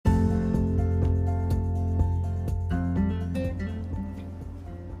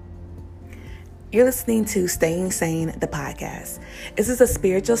You're listening to Staying Sane, the podcast. This is a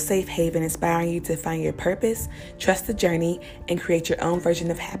spiritual safe haven inspiring you to find your purpose, trust the journey, and create your own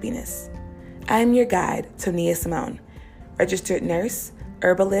version of happiness. I am your guide, Tonia Simone, registered nurse,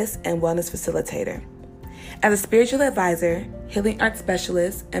 herbalist, and wellness facilitator. As a spiritual advisor, healing arts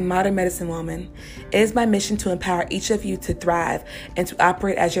specialist, and modern medicine woman, it is my mission to empower each of you to thrive and to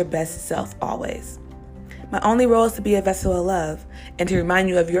operate as your best self always. My only role is to be a vessel of love and to remind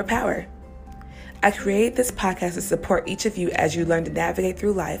you of your power. I created this podcast to support each of you as you learn to navigate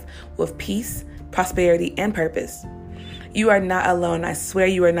through life with peace, prosperity, and purpose. You are not alone. I swear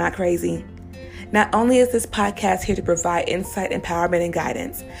you are not crazy. Not only is this podcast here to provide insight, empowerment, and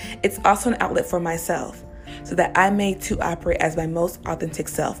guidance, it's also an outlet for myself so that I may too operate as my most authentic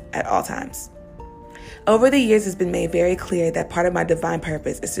self at all times. Over the years, it's been made very clear that part of my divine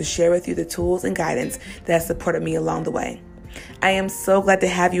purpose is to share with you the tools and guidance that have supported me along the way. I am so glad to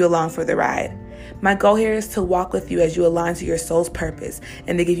have you along for the ride. My goal here is to walk with you as you align to your soul's purpose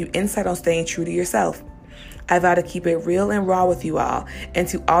and to give you insight on staying true to yourself. I vow to keep it real and raw with you all and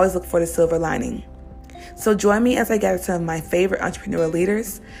to always look for the silver lining. So join me as I gather some of my favorite entrepreneurial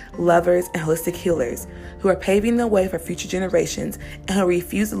leaders, lovers, and holistic healers who are paving the way for future generations and who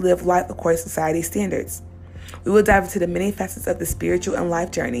refuse to live life according to society's standards. We will dive into the many facets of the spiritual and life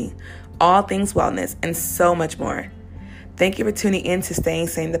journey, all things wellness, and so much more. Thank you for tuning in to Staying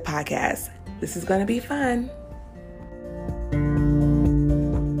Sane, the podcast. This is going to be fun.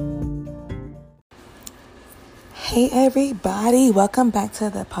 Hey everybody, welcome back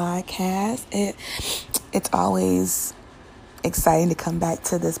to the podcast. It's always exciting to come back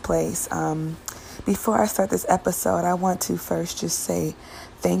to this place. Before I start this episode, I want to first just say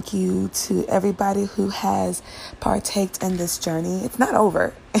thank you to everybody who has partaked in this journey. It's not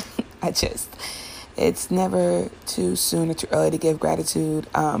over. It's never too soon or too early to give gratitude.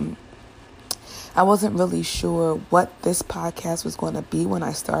 I wasn't really sure what this podcast was going to be when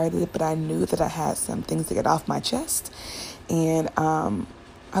I started it, but I knew that I had some things to get off my chest, and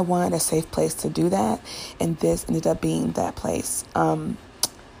I wanted a safe place to do that, and this ended up being that place.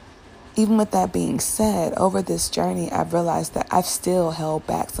 Even with that being said, over this journey, I've realized that I've still held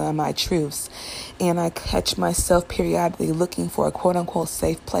back some of my truths, and I catch myself periodically looking for a quote-unquote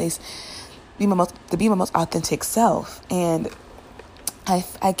safe place to be my most authentic self, and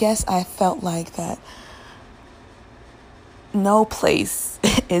I guess I felt like that no place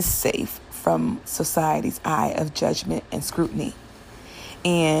is safe from society's eye of judgment and scrutiny.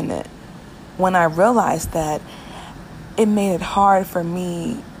 And when I realized that, it made it hard for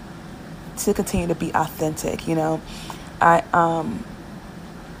me to continue to be authentic. I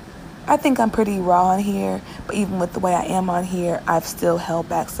think I'm pretty raw on here, but even with the way I am on here, I've still held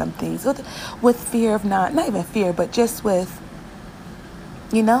back some things with fear of not even fear, but just with,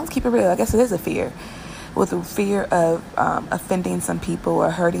 let's keep it real. I guess it is a fear. With the fear of offending some people or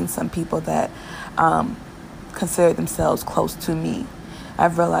hurting some people that consider themselves close to me.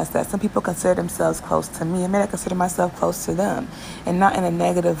 I've realized that some people consider themselves close to me, and I consider myself close to them. And not in a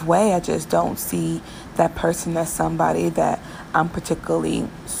negative way. I just don't see that person as somebody that I'm particularly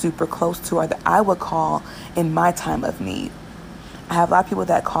super close to or that I would call in my time of need. I have a lot of people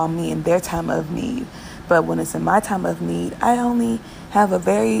that call me in their time of need. But when it's in my time of need, I only have a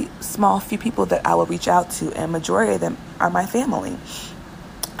very small few people that I will reach out to, and majority of them are my family.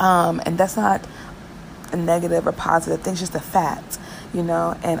 And that's not a negative or positive thing, it's just a fact,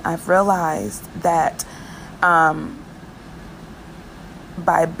 And I've realized that by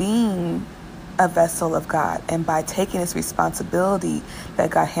being a vessel of God and by taking this responsibility that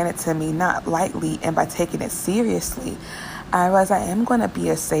God handed to me, not lightly, and by taking it seriously, I realize I am going to be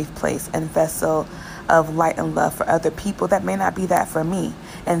a safe place and vessel of light and love for other people that may not be that for me,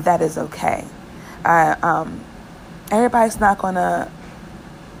 and that is okay. Everybody's not going to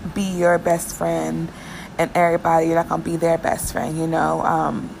be your best friend, and you're not going to be their best friend,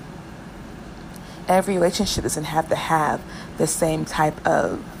 Every relationship doesn't have to have the same type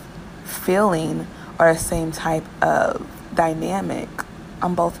of feeling or the same type of dynamic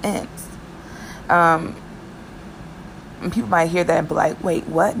on both ends. And people might hear that and be like, wait,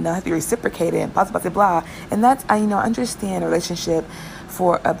 what? No, I have to be reciprocated and blah, blah, blah, blah. And that's, I understand a relationship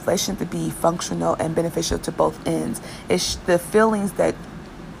for a relationship to be functional and beneficial to both ends. It's the feelings that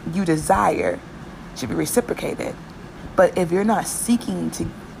you desire should be reciprocated. But if you're not seeking to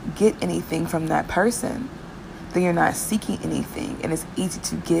get anything from that person, then you're not seeking anything. And it's easy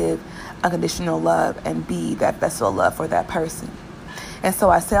to give unconditional love and be that vessel of love for that person. And so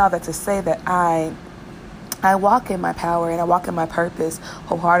I say all that to say that I walk in my power and I walk in my purpose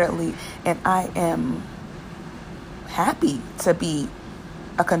wholeheartedly, and I am happy to be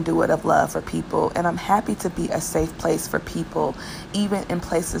a conduit of love for people, and I'm happy to be a safe place for people, even in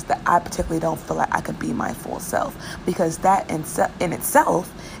places that I particularly don't feel like I could be my full self, because that in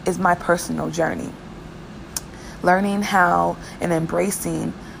itself is my personal journey. Learning how and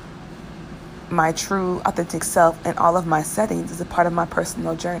embracing my true authentic self in all of my settings is a part of my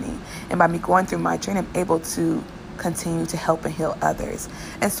personal journey, and by me going through my journey, I'm able to continue to help and heal others.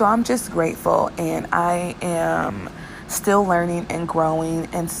 And so I'm just grateful, and I am still learning and growing.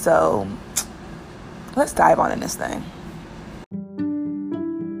 And so let's dive on in this thing.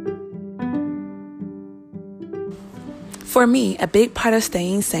 For me, a big part of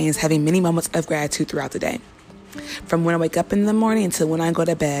staying sane is having many moments of gratitude throughout the day. From when I wake up in the morning until when I go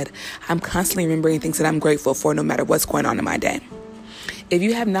to bed, I'm constantly remembering things that I'm grateful for, no matter what's going on in my day. If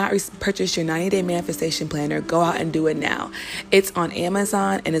you have not purchased your 90-day manifestation planner, go out and do it now. It's on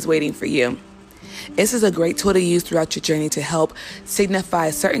Amazon and is waiting for you. This is a great tool to use throughout your journey to help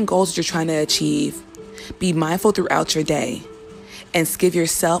signify certain goals that you're trying to achieve. Be mindful throughout your day and give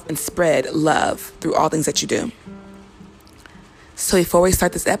yourself and spread love through all things that you do. So before we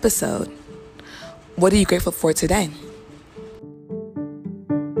start this episode, what are you grateful for today?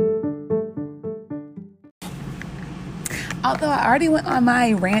 Although I already went on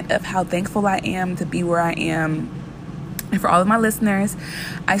my rant of how thankful I am to be where I am, and for all of my listeners,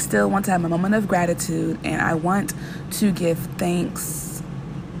 I still want to have a moment of gratitude, and I want to give thanks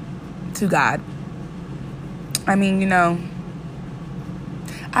to God. I mean,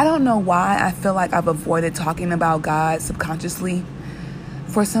 I don't know why I feel like I've avoided talking about God subconsciously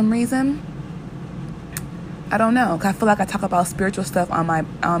for some reason. I don't know. I feel like I talk about spiritual stuff on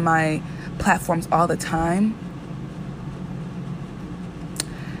my platforms all the time.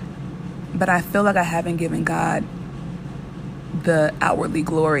 But I feel like I haven't given God the outwardly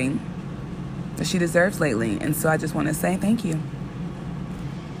glory that she deserves lately. And so I just want to say thank you.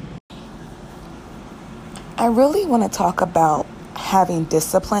 I really want to talk about having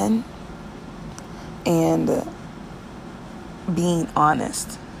discipline and being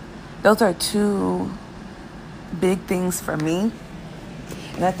honest. Those are two big things for me.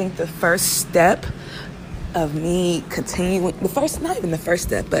 And I think the first step of me continuing, not even the first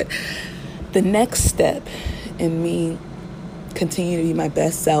step, but the next step in me continuing to be my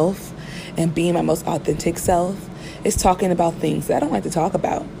best self and being my most authentic self is talking about things that I don't like to talk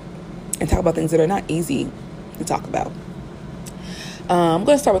about, and talk about things that are not easy to talk about. I'm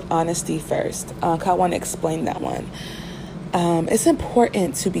going to start with honesty first, 'cause I want to explain that one. It's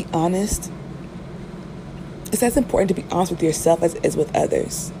important to be honest. It's as important to be honest with yourself as it is with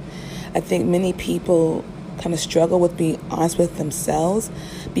others. I think many people kind of struggle with being honest with themselves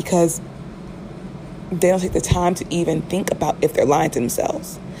because they don't take the time to even think about if they're lying to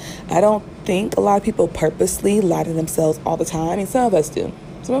themselves. I don't think a lot of people purposely lie to themselves all the time. I mean, some of us do.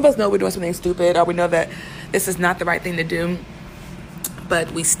 Some of us know we're doing something stupid, or we know that this is not the right thing to do,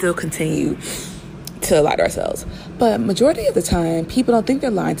 but we still continue to lie to ourselves. But majority of the time, people don't think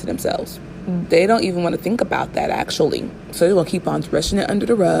they're lying to themselves. They don't even want to think about that, actually. So they're going to keep on brushing it under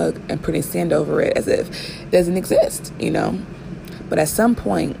the rug and putting sand over it as if it doesn't exist, But at some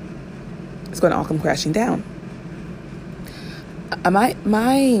point, it's going to all come crashing down.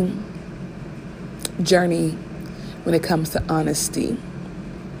 My journey when it comes to honesty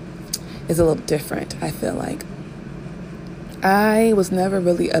is a little different, I feel like. I was never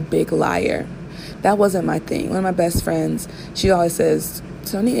really a big liar. That wasn't my thing. One of my best friends, she always says,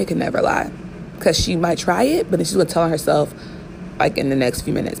 Sonia can never lie. Because she might try it, but then she's going to tell herself, like, in the next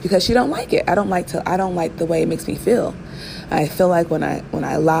few minutes, because she don't like it. I don't like the way it makes me feel. I feel like when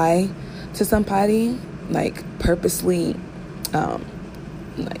I lie to somebody, purposely plan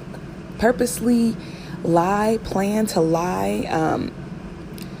to lie,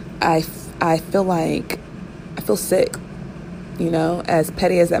 I feel sick. As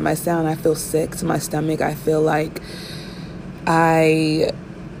petty as that might sound, I feel sick to my stomach. I feel like I'm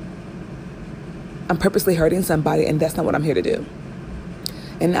purposely hurting somebody, and that's not what I'm here to do.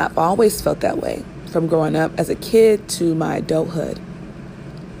 And I've always felt that way from growing up as a kid to my adulthood.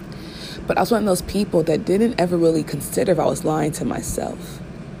 But I was one of those people that didn't ever really consider if I was lying to myself.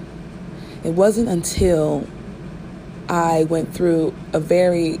 It wasn't until I went through a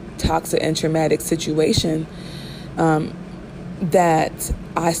very toxic and traumatic situation that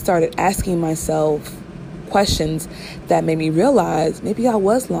I started asking myself questions that made me realize maybe I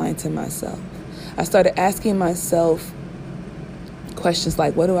was lying to myself. I started asking myself questions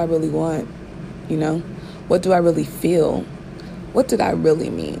like, what do I really want? What do I really feel? What did I really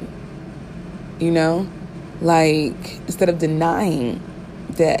mean? Instead of denying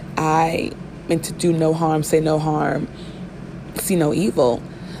that I meant to do no harm, say no harm, see no evil,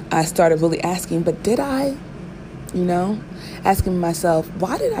 I started really asking, but did I? Asking myself,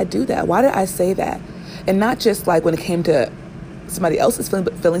 why did I do that? Why did I say that? And not just like when it came to somebody else's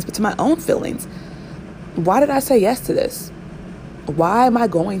feelings, but to my own feelings. Why did I say yes to this? Why am I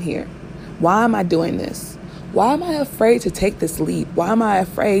going here? Why am I doing this? Why am I afraid to take this leap? Why am I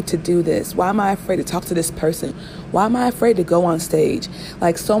afraid to do this? Why am I afraid to talk to this person? Why am I afraid to go on stage?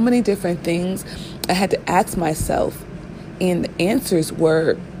 Like so many different things I had to ask myself, and the answers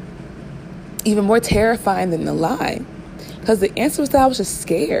were even more terrifying than the lie. Because the answer was that I was just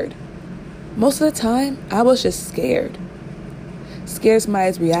scared. Most of the time, I was just scared. Scared of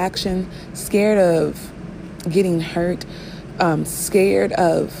somebody's reaction, scared of getting hurt, scared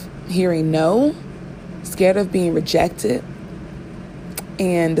of hearing no, scared of being rejected.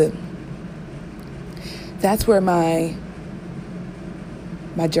 And that's where my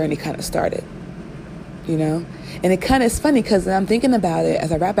journey kind of started, And it kind of is funny because I'm thinking about it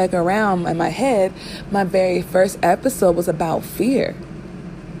as I wrap back around in my head. My very first episode was about fear.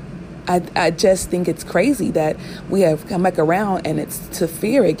 I just think it's crazy that we have come back around and it's to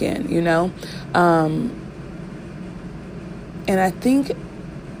fear again, And I think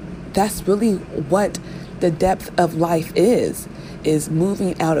that's really what the depth of life is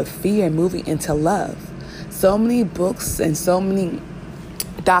moving out of fear and moving into love. So many books and so many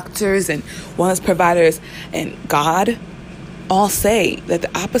doctors and wellness providers and God all say that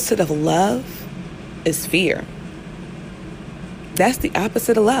the opposite of love is fear. That's the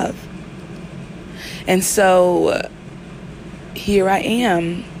opposite of love. And so here I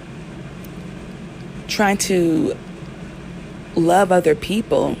am trying to love other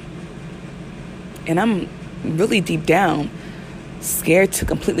people, and I'm really deep down scared to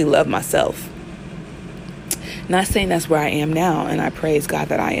completely love myself. Not saying that's where I am now, and I praise God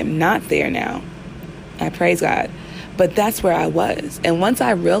that I am not there now. I praise God. But that's where I was. And once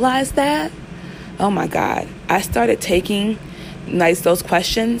I realized that, oh my God, I started taking those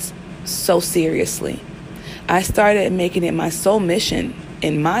questions so seriously. I started making it my sole mission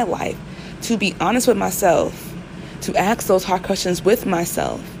in my life to be honest with myself, to ask those hard questions with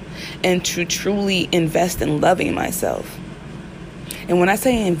myself, and to truly invest in loving myself. And when I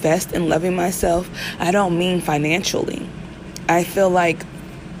say invest in loving myself, I don't mean financially. I feel like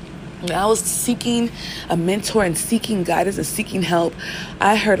when I was seeking a mentor and seeking guidance and seeking help,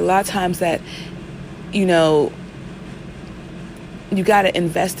 I heard a lot of times that, you got to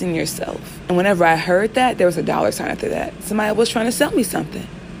invest in yourself. And whenever I heard that, there was a dollar sign after that. Somebody was trying to sell me something.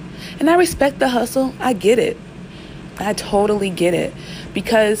 And I respect the hustle. I get it. I totally get it.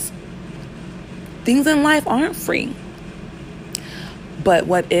 Because things in life aren't free. But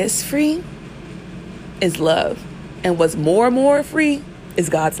what is free is love. And what's more free is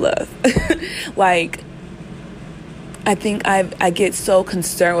God's love. I think I get so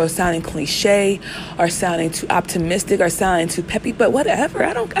concerned with sounding cliche or sounding too optimistic or sounding too peppy, but whatever.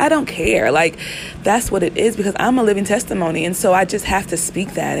 I don't care. That's what it is, because I'm a living testimony. And so I just have to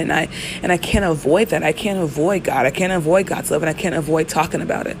speak that. And I can't avoid that. I can't avoid God. I can't avoid God's love, and I can't avoid talking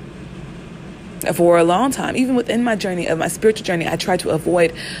about it. For a long time, even within my journey, of my spiritual journey, I tried to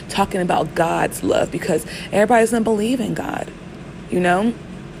avoid talking about God's love because everybody doesn't believe in God,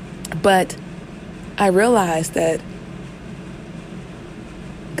 But I realized that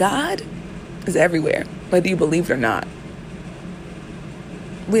God is everywhere, whether you believe it or not.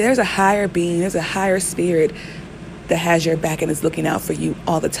 There's a higher being, there's a higher spirit that has your back and is looking out for you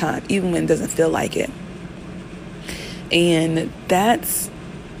all the time, even when it doesn't feel like it. And that's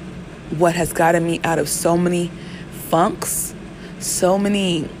what has gotten me out of so many funks, so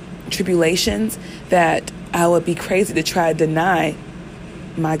many tribulations, that I would be crazy to try to deny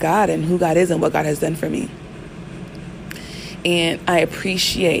my God and who God is and what God has done for me. And I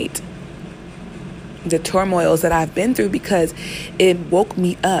appreciate the turmoils that I've been through, because it woke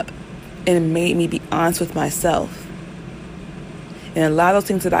me up and it made me be honest with myself. And a lot of those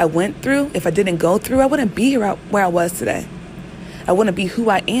things that I went through, if I didn't go through, I wouldn't be here where I was today. I wouldn't be who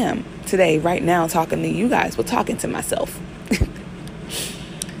I am today, right now, talking to you guys. Well, talking to myself.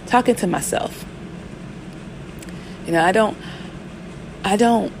 Talking to myself. I don't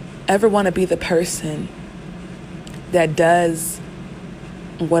ever want to be the person that does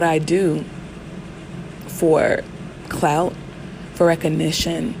what I do for clout, for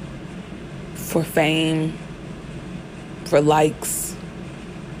recognition, for fame, for likes,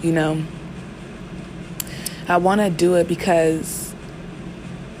 I want to do it because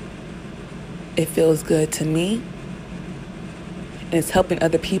it feels good to me, and it's helping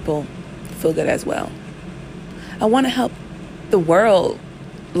other people feel good as well. I want to help the world.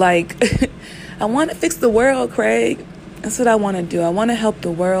 I want to fix the world, Craig. That's what I want to do. I want to help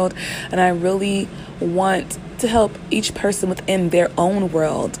the world, and I really want to help each person within their own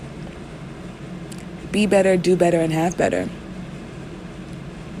world be better, do better, and have better.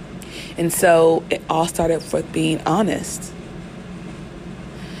 And so it all started with being honest.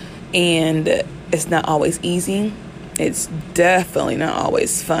 And it's not always easy. It's definitely not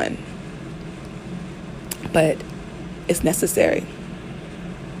always fun. But it's necessary.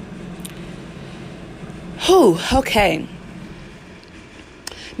 Whew, okay.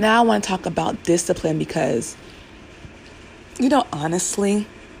 Now I want to talk about discipline because, honestly,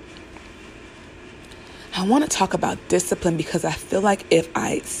 I want to talk about discipline because I feel like if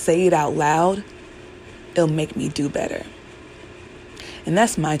I say it out loud, it'll make me do better. And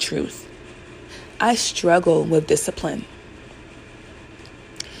that's my truth. I struggle with discipline.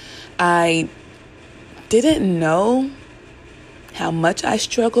 I didn't know how much I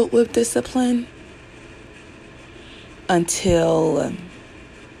struggled with discipline until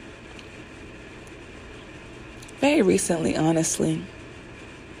very recently, honestly.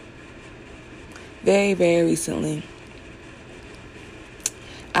 Very, very recently.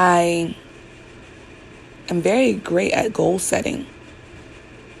 I am very great at goal setting.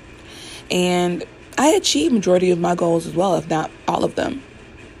 And I achieve majority of my goals as well, if not all of them.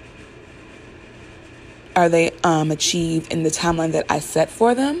 Are they achieved in the timeline that I set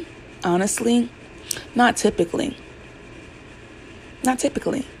for them? Honestly, not typically. Not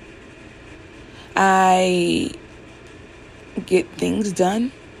typically. I get things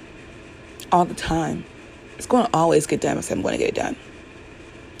done all the time. It's going to always get done if I'm going to get it done.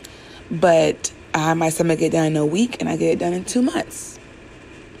 But I might say I'm going to get it done in a week and I get it done in 2 months.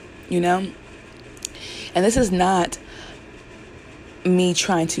 And this is not me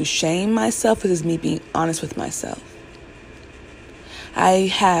trying to shame myself. This is me being honest with myself.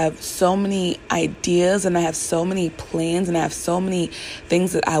 I have so many ideas and I have so many plans and I have so many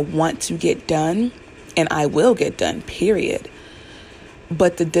things that I want to get done, and I will get done, period.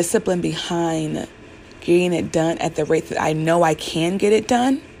 But the discipline behind getting it done at the rate that I know I can get it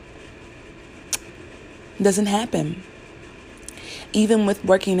done doesn't happen. Even with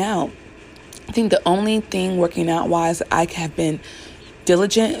working out, I think the only thing working out wise I have been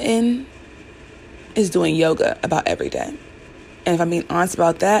diligent in is doing yoga about every day. And if I'm being honest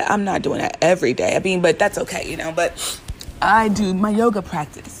about that, I'm not doing that every day. But that's okay, But I do, my yoga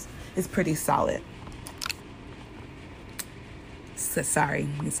practice is pretty solid. Sorry,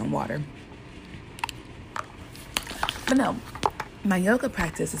 need some water. But no, my yoga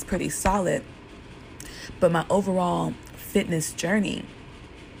practice is pretty solid. But my overall fitness journey,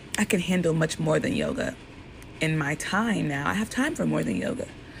 I can handle much more than yoga. In my time now, I have time for more than yoga.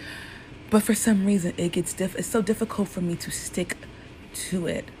 But for some reason, it's so difficult for me to stick to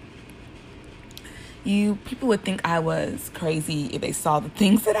it. People would think I was crazy if they saw the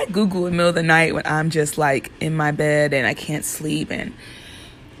things that I Google in the middle of the night when I'm just like in my bed and I can't sleep and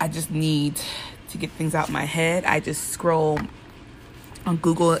I just need to get things out of my head. I just scroll on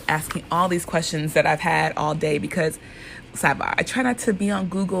Google asking all these questions that I've had all day because, sidebar, I try not to be on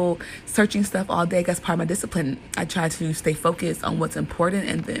Google searching stuff all day. That's part of my discipline. I try to stay focused on what's important,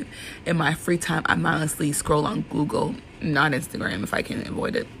 and then in my free time, I mindlessly scroll on Google, not Instagram if I can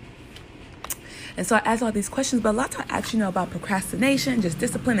avoid it. And so I ask all these questions, but a lot of times I actually know about procrastination, just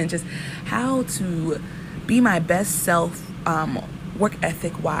discipline, and just how to be my best self, work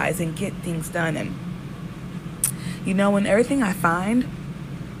ethic wise, and get things done. And when everything I find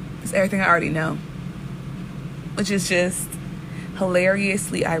is everything I already know, which is just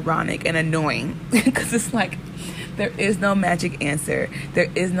hilariously ironic and annoying because it's like there is no magic answer. There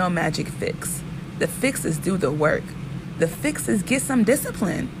is no magic fix. The fix is do the work. The fix is get some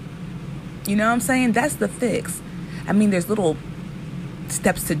discipline. You know what I'm saying? That's the fix. I mean, there's little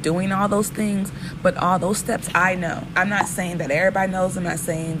steps to doing all those things, but all those steps I know. I'm not saying that everybody knows. I'm not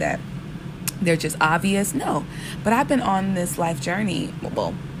saying that they're just obvious. No. But I've been on this life journey.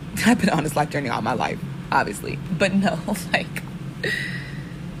 Well, I've been on this life journey all my life, obviously. But no,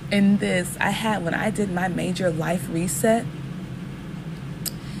 in this, when I did my major life reset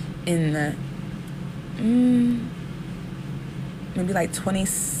in the, maybe like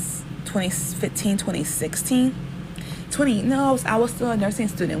 2015, 2016. I was still a nursing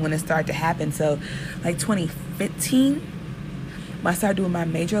student when it started to happen. So like 2015, when I started doing my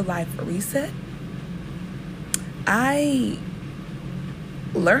major life reset, I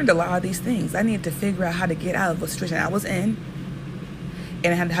learned a lot of these things. I needed to figure out how to get out of the situation I was in,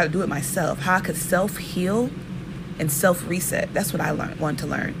 and how to do it myself, how I could self-heal and self-reset. That's what I wanted to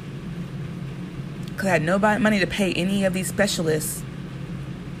learn. Because I had no money to pay any of these specialists.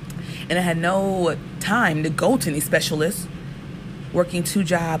 And I had no time to go to any specialists, working 2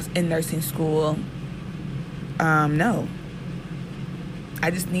 jobs in nursing school. No.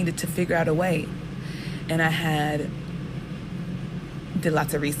 I just needed to figure out a way. And I did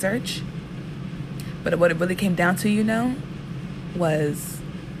lots of research. But what it really came down to, was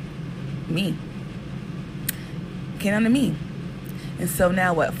me. Came down to me. And so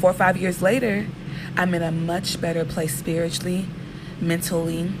now 4 or 5 years later, I'm in a much better place spiritually,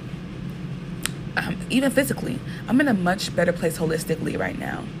 mentally, even physically. I'm in a much better place holistically right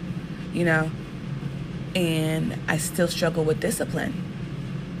now, and I still struggle with discipline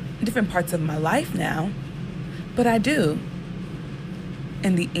in different parts of my life now, but I do.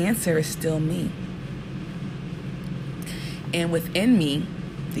 And the answer is still me. And within me,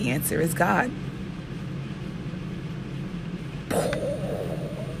 the answer is God.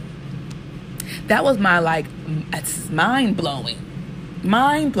 That was my it's mind-blowing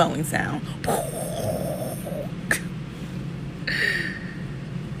sound.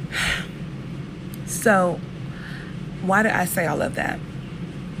 So, why did I say all of that?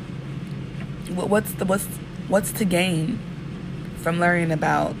 What's to gain from learning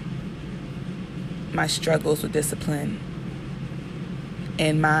about my struggles with discipline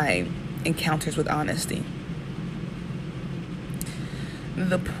and my encounters with honesty?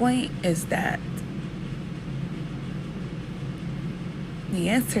 The point is that the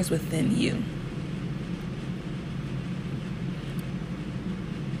answer is within you.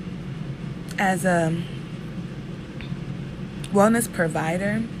 As a wellness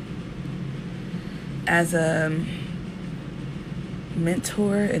provider, as a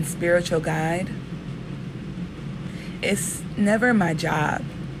mentor and spiritual guide, it's never my job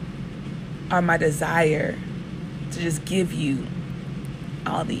or my desire to just give you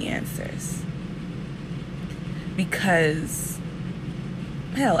all the answers. Because,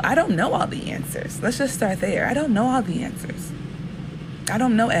 hell, I don't know all the answers. Let's just start there. I don't know all the answers. I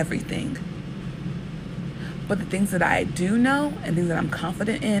don't know everything. But the things that I do know and things that I'm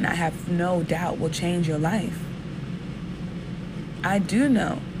confident in, I have no doubt will change your life. I do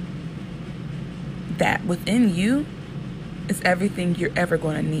know that within you is everything you're ever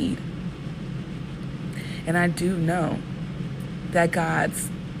going to need. And I do know that God's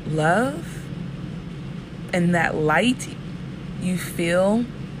love and that light you feel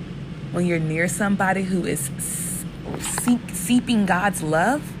when you're near somebody who is seeping God's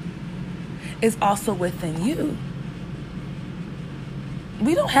love is also within you.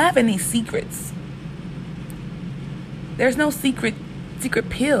 We don't have any secrets. There's no secret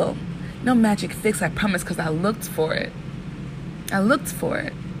pill, no magic fix, I promise, because I looked for it.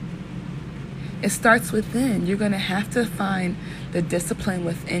 It starts within. You're going to have to find the discipline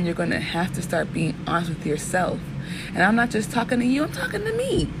within. You're going to have to start being honest with yourself. And I'm not just talking to you, I'm talking to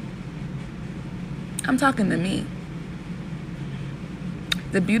me.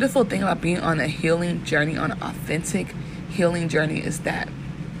 The beautiful thing about being on a healing journey, on an authentic healing journey, is that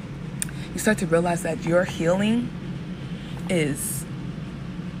you start to realize that your healing is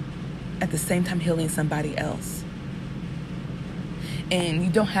at the same time healing somebody else. And you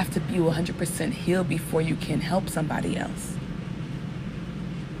don't have to be 100% healed before you can help somebody else.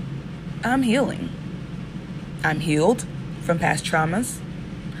 I'm healing. I'm healed from past traumas.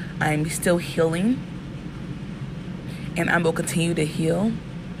 I'm still healing. And I will continue to heal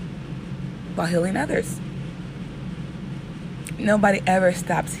while healing others. Nobody ever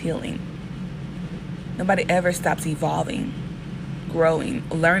stops healing. Nobody ever stops evolving, growing,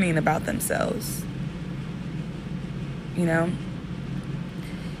 learning about themselves.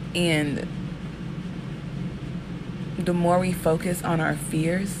 And the more we focus on our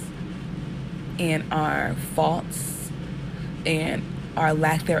fears and our faults and our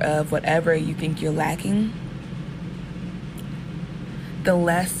lack thereof, whatever you think you're lacking, the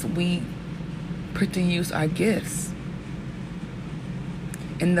less we put to use our gifts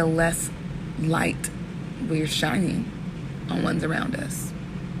and the less light we're shining on ones around us.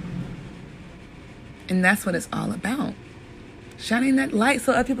 And that's what it's all about. Shining that light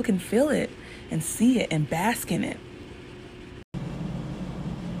so other people can feel it and see it and bask in it.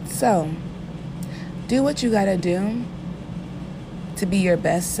 So, do what you gotta do to be your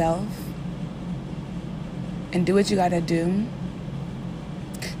best self. And do what you gotta do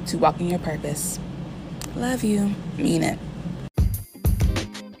to walk in your purpose. Love you. Mean it.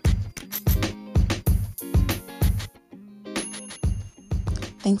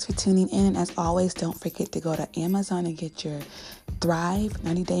 Thanks for tuning in. And as always, don't forget to go to Amazon and get your Thrive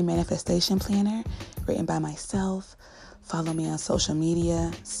 90-Day Manifestation Planner written by myself. Follow me on social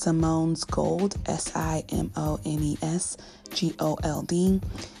media, Simones Gold, SimonesGold.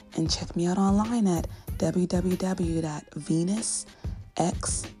 and check me out online at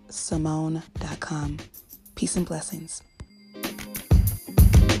www.venusxsimone.com. Peace and blessings.